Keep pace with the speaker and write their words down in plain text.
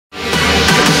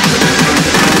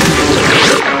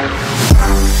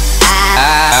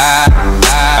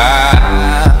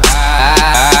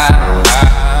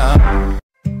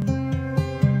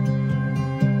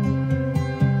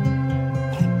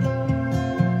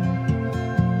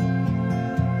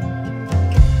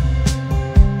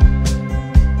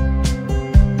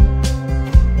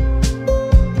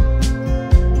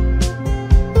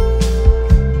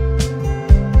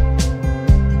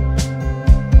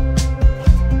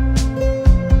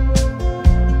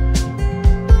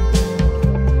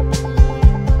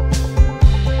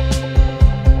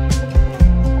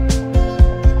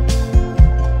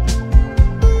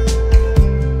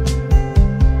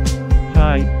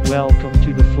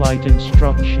flight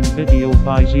instruction video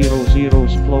by xiro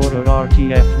xplorer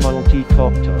RTF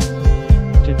multicopter.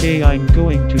 Today I'm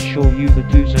going to show you the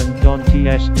do's and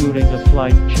don'ts during a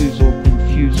flight. Choose open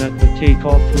fuse at the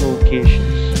takeoff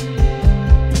locations.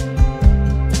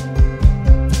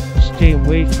 Stay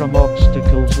away from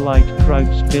obstacles like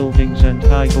crowds, buildings and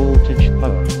high voltage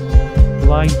power.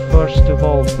 Line. First of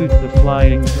all, put the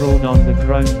flying drone on the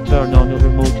ground, turn on a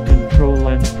remote control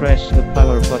and press the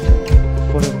power button.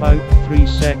 For about 3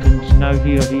 seconds. Now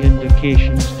hear the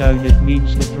indications down, it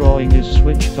means the drawing is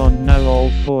switched on. Now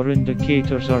all 4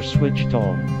 indicators are switched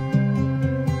on.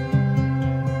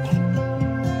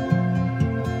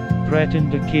 Red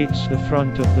indicates the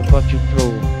front of the budget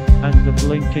drone, and the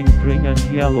blinking green and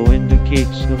yellow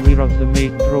indicates the rear of the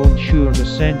mate drone. Sure the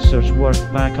sensors work.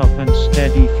 Backup and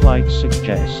steady flight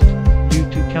suggest you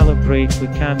to calibrate the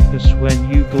campus when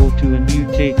you go to a new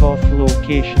takeoff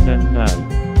location. And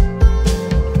now,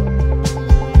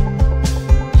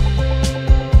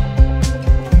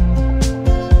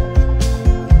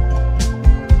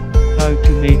 how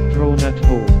to make drone at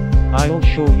home. I'll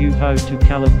show you how to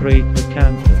calibrate the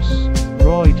campus.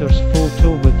 Reuters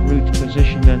photo with route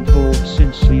position and hold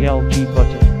since the LG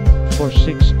button for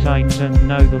 6 times, and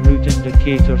now the route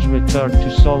indicators return to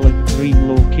solid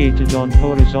green located on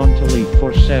horizontally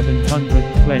for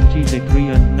 720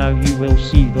 degrees, and now you will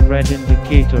see the red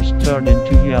indicators turn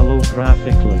into yellow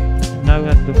graphically. Now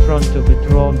at the front of the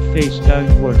drone face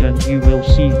downward and you will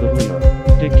see the rear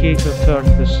indicator turned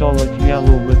the solid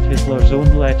yellow with Hitler's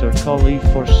own letter Collie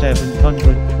for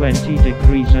 720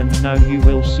 degrees, and now you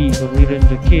will see the rear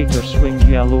indicator swing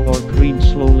yellow or green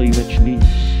slowly, which means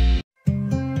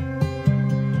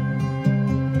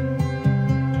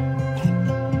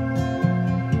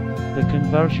the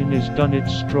conversion is done. It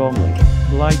strongly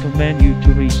like a menu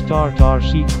to restart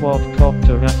RC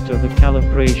quadcopter after the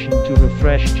calibration to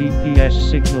refresh GPS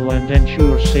signal and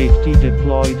ensure safety.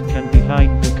 Deployed can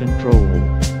behind the control.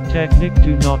 Technique: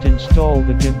 do not install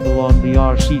the gimbal on the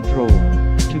RC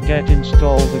drone. To get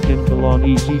install the gimbal on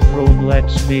easy drone,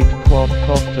 let's make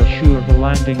quadcopter sure the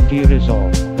landing gear is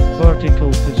off.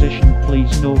 Vertical position: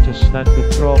 please notice that the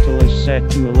throttle is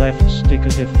set to a left stick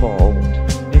default.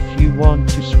 If you want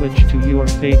to switch to your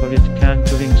favorite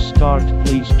cantering start,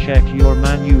 please check your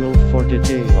manual for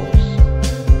details.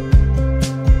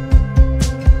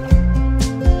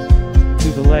 To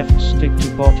the left stick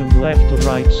to bottom left, or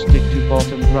right stick to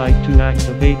bottom right. To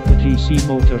activate the DC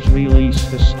motors, release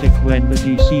the stick when the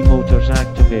DC motors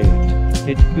activate.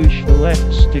 It push the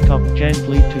left stick up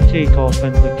gently to take off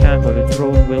and the camera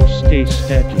drone will stay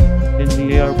steady in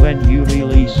the air. When you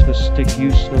release the stick,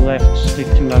 use the left stick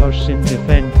to arsen,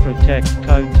 defend, protect,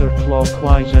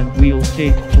 counterclockwise and wheel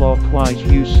take clockwise.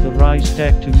 Use the right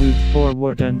stick to move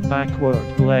forward and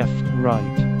backward, left,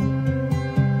 right.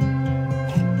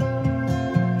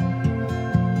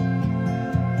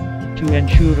 To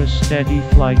ensure a steady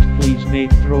flight, please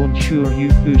make drone sure you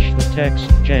push the text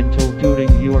gentle during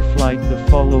your flight. The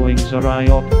followings are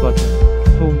IOP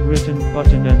button, home written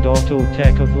button and auto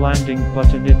take of landing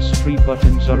button. Its 3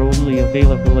 buttons are only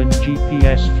available in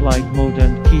GPS flight mode,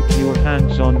 and keep your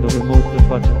hands on the remote. The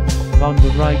button on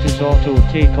the right is auto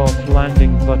takeoff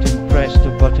landing button. Press the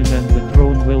button and the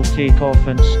drone will take off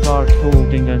and start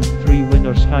holding, and 3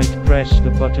 winners height. Press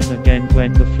the button again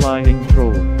when the flying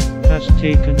drone has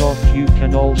taken off. You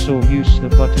can also use the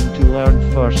button to learn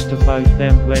first about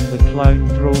them when the clown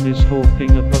drone is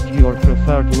hopping above your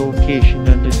preferred location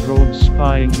and a drone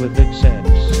spying with its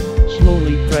ends.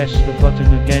 Slowly press the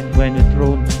button again when a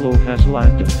drone flow has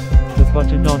landed. The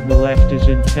button on the left is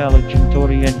intelligent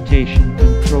orientation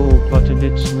control button.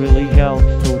 It's really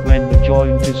helpful when the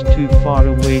joint is too far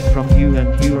away from you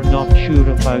and you're not sure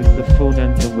about the phone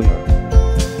and the where.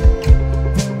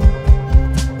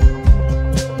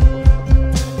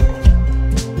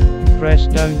 Press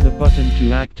down the button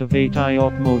to activate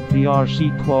IOP mode. The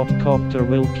RC quadcopter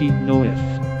will keep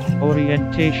NOIF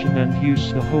orientation and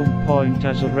use the home point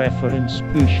as a reference.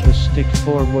 Push the stick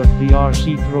forward, the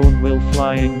RC drone will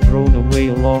flying drone away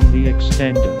along the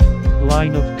extended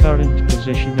line of current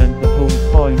position, and the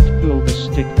home point. Pull the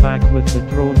stick back with the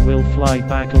drone will fly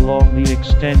back along the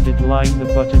extended line.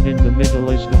 The button in the middle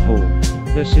is the home.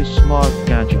 This is Smart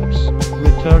Gadgets.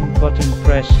 Return button: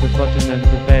 press the button and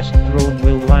the best drone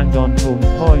will land on home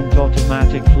point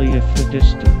automatically if the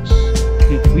distance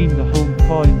between the home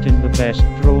point and the best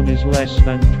drone is less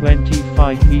than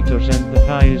 25 meters and the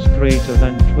high is greater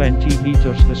than 20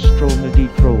 meters. The Stromedy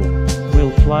drone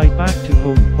will fly back to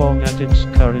home point at its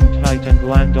current height and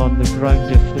land on the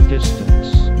ground if the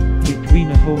distance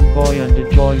Between a homeboy and a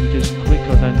joint is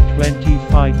quicker than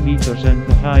 25 meters and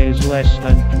the high is less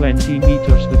than 20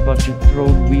 meters. The budget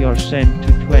drone we are sent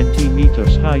to 20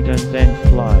 meters height and then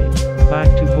fly back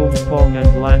to home pong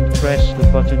and land. Press the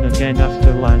button again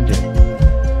after landing.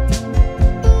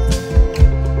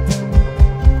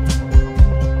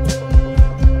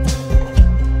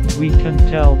 We can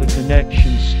tell the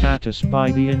connection status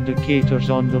by the indicators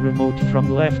on the remote. From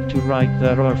left to right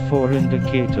there are 4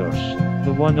 indicators.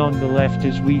 The one on the left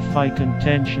is Wi-Fi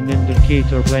contention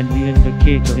indicator. When the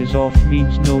indicator is off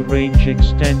means no range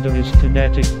extender is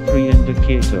kinetic. 3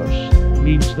 indicators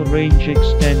means the range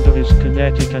extender is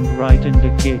kinetic, and right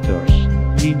indicators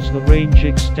means the range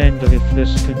extender. If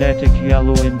this kinetic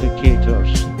yellow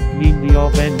indicators mean the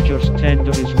Avengers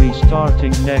tender is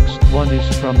restarting. Next one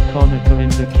is from conical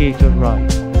indicator.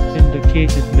 Right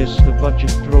indicated miss. The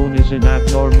budget drone is in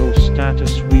abnormal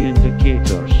status. We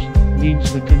indicators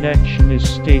means the connection is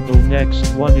stable.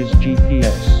 Next one is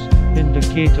GPS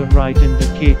indicator. Right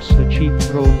indicates the cheap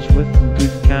drones with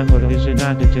good camera is in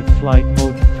additive flight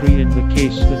mode. 3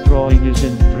 indicates the drawing is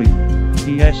in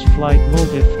 3DS flight mode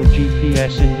if the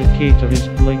GPS indicator is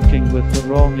blinking with the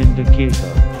wrong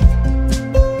indicator.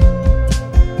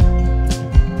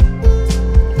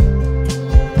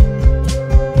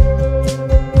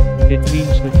 It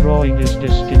means the drawing is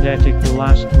dyskinetic. The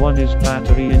last one is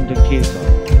battery indicator.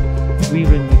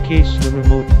 We're in the case the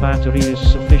remote battery is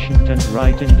sufficient, and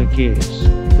right indicates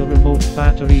the remote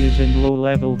battery is in low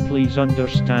level. Please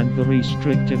understand the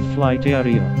restrictive flight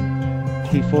area.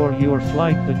 Before your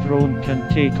flight the drone can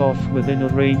take off within a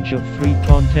range of free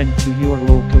content to your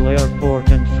local airport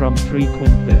and from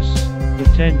frequent this. The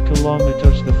 10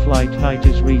 kilometers the flight height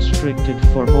is restricted.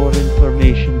 For more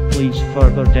information please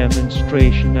further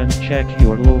demonstration and check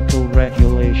your local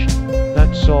regulation.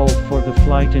 That's all for the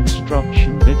flight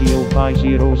instruction video by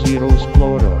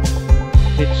xplorer.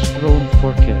 It's drone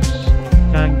for kids.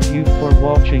 Thank you for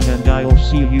watching and I'll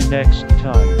see you next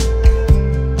time.